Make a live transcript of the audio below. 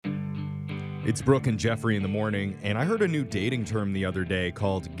It's Brooke and Jeffrey in the morning, and I heard a new dating term the other day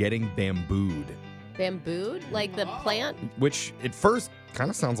called getting bambooed, Bambooed? Like the plant? which at first kind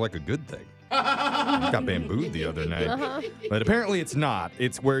of sounds like a good thing. I got bambooed the other night. Uh-huh. But apparently it's not.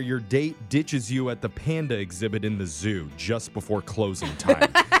 It's where your date ditches you at the panda exhibit in the zoo just before closing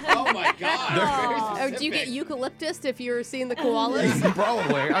time. Oh my God. Or do you get eucalyptus if you're seeing the koalas?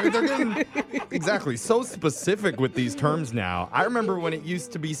 Probably. I mean, they're getting exactly so specific with these terms now. I remember when it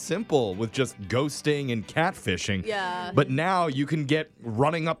used to be simple with just ghosting and catfishing. Yeah. But now you can get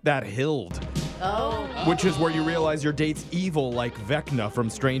running up that hill, Oh. which is where you realize your date's evil like Vecna from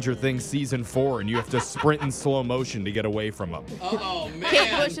Stranger Things Season 4, and you have to sprint in slow motion to get away from him. Oh, man.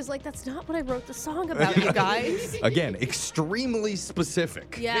 Kate Bush is like, that's not what I wrote the song about, you guys. Again, extremely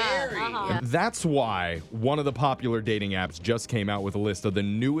specific. Yeah. Very. Uh-huh. That's why one of the popular dating apps just came out with a list of the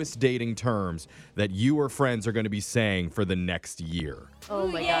newest dating terms that you or friends are going to be saying for the next year. Oh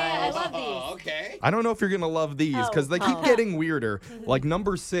my Yeah, I God. love Oh, these. okay. I don't know if you're going to love these because they keep Oh. getting weirder. Like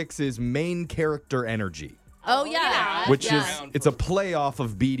number 6 is main character energy, Oh, yeah. which Yeah. is it's a play off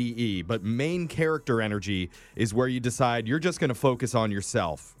of BDE, but main character energy is where you decide you're just going to focus on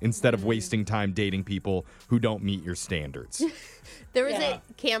yourself instead of wasting time dating people who don't meet your standards. There was Yeah.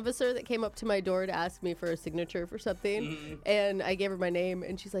 a canvasser that came up to my door to ask me for a signature for something, and I gave her my name,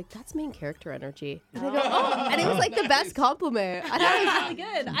 and she's like, "That's main character energy." And I go, "Oh," and it was like the best compliment. I thought it was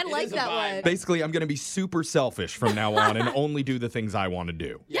really good. I like is a that vibe. one. Basically, I'm going to be super selfish from now on and only do the things I want to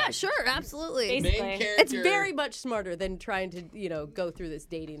do. Yeah, sure, absolutely. Basically. Main character. It's very much smarter than trying to, go through this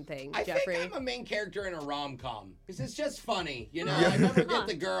dating thing, I Jeffrey. think I'm a main character in a rom-com because it's just funny, you know. I never get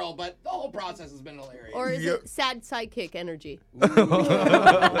the girl, but the whole process has been hilarious. Or is it sad sidekick energy?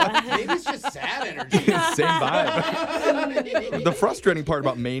 Maybe it's just sad energy. Same vibe. The frustrating part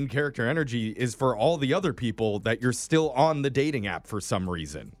about main character energy is for all the other people that you're still on the dating app for some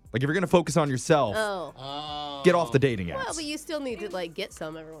reason. Like if you're going to focus on yourself, Oh. Oh. get off the dating apps. Well, but you still need to, get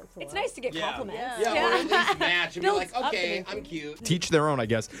some every once in a It's while. nice to get Yeah. compliments. Yeah, or at least match and be Builds like, up okay, anything. I'm cute. Teach their own, I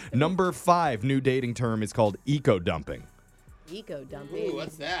guess. Number 5 new dating term is called eco dumping. Eco dumping. Ooh,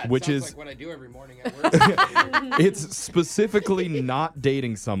 what's that? Which Sounds is- like what I do every morning at work. It's specifically not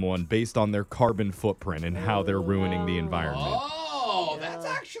dating someone based on their carbon footprint and how they're ruining the environment. Oh, that's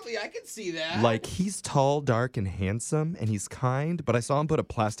actually, I can see that. Like, he's tall, dark, and handsome, and he's kind, but I saw him put a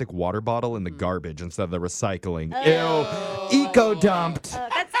plastic water bottle in the garbage instead of the recycling. Ew. Eco dumped.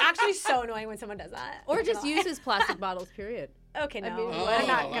 That's actually so annoying when someone does that. Or just uses plastic bottles, period. Okay, no. I mean, I'm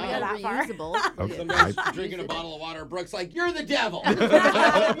not going to go that far. reusable. Okay. Sometimes drinking a bottle of water, Brooke's like, you're the devil.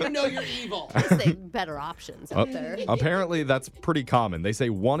 You know you're evil. Say better options out there. Apparently, that's pretty common. They say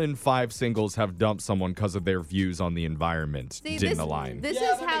 1 in 5 singles have dumped someone because of their views on the environment. See, Didn't align. This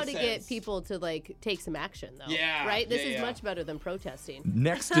Yeah, is that how makes to sense. get people to take some action, though. Yeah, Right. This yeah, is yeah. much better than protesting.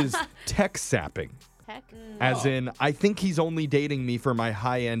 Next is tech sapping. Heck. As in, I think he's only dating me for my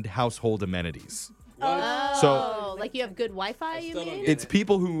high-end household amenities. Oh, So- like you have good Wi-Fi, you still don't mean? get It's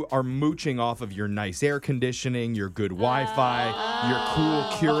people who are mooching off of your nice air conditioning, your good Wi-Fi, your cool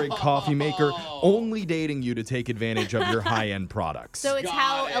Keurig coffee maker, only dating you to take advantage of your high-end products. So it's Got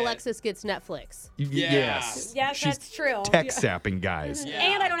how it. Alexis gets Netflix. Yes. Yes, She's that's true. tech sapping, guys. Yeah.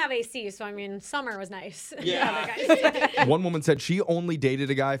 And I don't have AC, so I mean, summer was nice. Yeah. Other guys. One woman said she only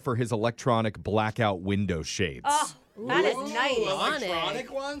dated a guy for his electronic blackout window shades. Oh, that is Ooh, nice.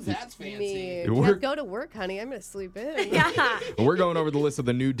 electronic ones? That's I fancy. mean, We're- yeah, go to work, honey. I'm gonna sleep in. Yeah. We're going over the list of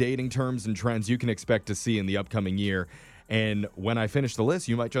the new dating terms and trends you can expect to see in the upcoming year. And when I finish the list,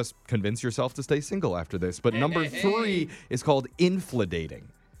 you might just convince yourself to stay single after this. But number 3 is called infladating.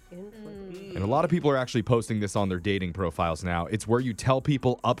 And a lot of people are actually posting this on their dating profiles now. It's where you tell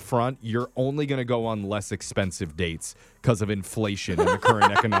people up front you're only going to go on less expensive dates because of inflation in the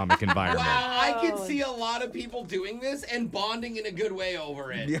current economic environment. Wow, I can see a lot of people doing this and bonding in a good way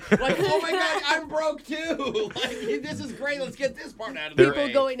over it. Like, oh my God, I'm broke too. Like, this is great. Let's get this part out of the People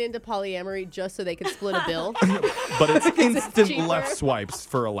way. going into polyamory just so they can split a bill. But it's instant cheaper. left swipes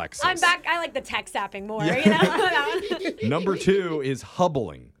for Alexis. I'm back. I like the tech sapping more, you know? That one. Number 2 is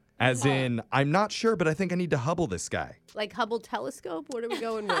hubbling. As in, I'm not sure, but I think I need to hubble this guy. Like Hubble telescope. What are we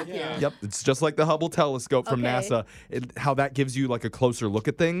going with here? Yep, it's just like the Hubble telescope from Okay. NASA. How that gives you like a closer look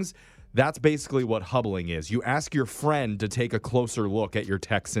at things. That's basically what hubbling is. You ask your friend to take a closer look at your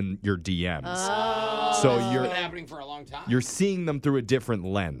texts and your DMs. So It's you're been happening for a long time. you're seeing them through a different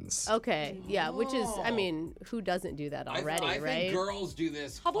lens. Okay, yeah, which is, I Oh. mean, who doesn't do that already, I right? think girls do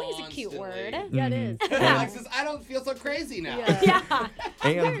this. Probably is a cute constantly. word. Yeah, it is. Alexis, I don't feel so crazy now. Yeah. Yeah.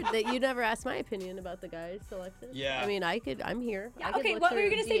 And Weird that you never asked my opinion about the guys, Alexis. Yeah. I mean, I'm here. I could Okay, look what were you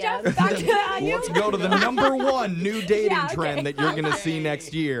through gonna say, DMs. Jeff? Back to you. let's go to the number one new dating Yeah, okay. trend that you're going to see Okay.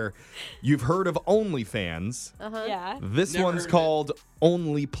 next year. You've heard of OnlyFans. Uh-huh. Yeah. This Never one's heard of it. called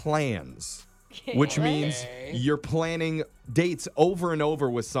Only Plans, which means Okay. you're planning dates over and over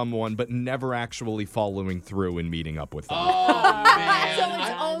with someone, but never actually following through and meeting up with them. Oh man. So it's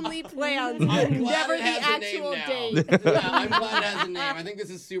I'm- only plans, I'm glad never it the has a name actual now. date. Yeah, I'm glad it has a name. I think this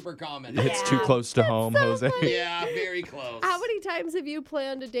is super common. It's too Yeah. close to home, Jose. Yeah, very close. How many times have you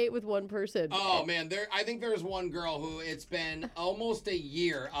planned a date with one person? Oh man, I think there's one girl who it's been almost a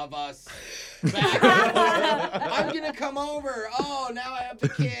year of us back and forth. I'm gonna come over. Oh, now I have the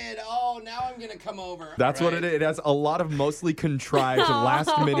kid. Oh, now I'm gonna come over. That's what Right? it is. It has a lot of mostly contrived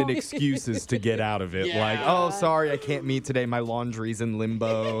last-minute excuses to get out of it. Yeah. Like, oh, sorry, I can't meet today. My laundry's in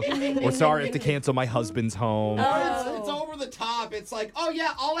limbo. Or sorry, I have to cancel my husband's home. It's over the top. It's like, oh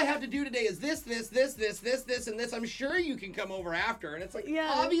yeah, all I have to do today is this, and this. I'm sure you can come over after. And it's like,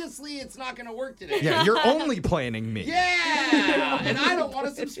 Yeah. obviously it's not gonna work today. Yeah, you're only planning me. Yeah, and I don't want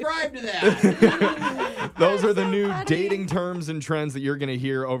to subscribe to that. Those are the new funny. dating terms and trends that you're going to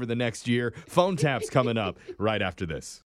hear over the next year. Phone taps coming up right after this.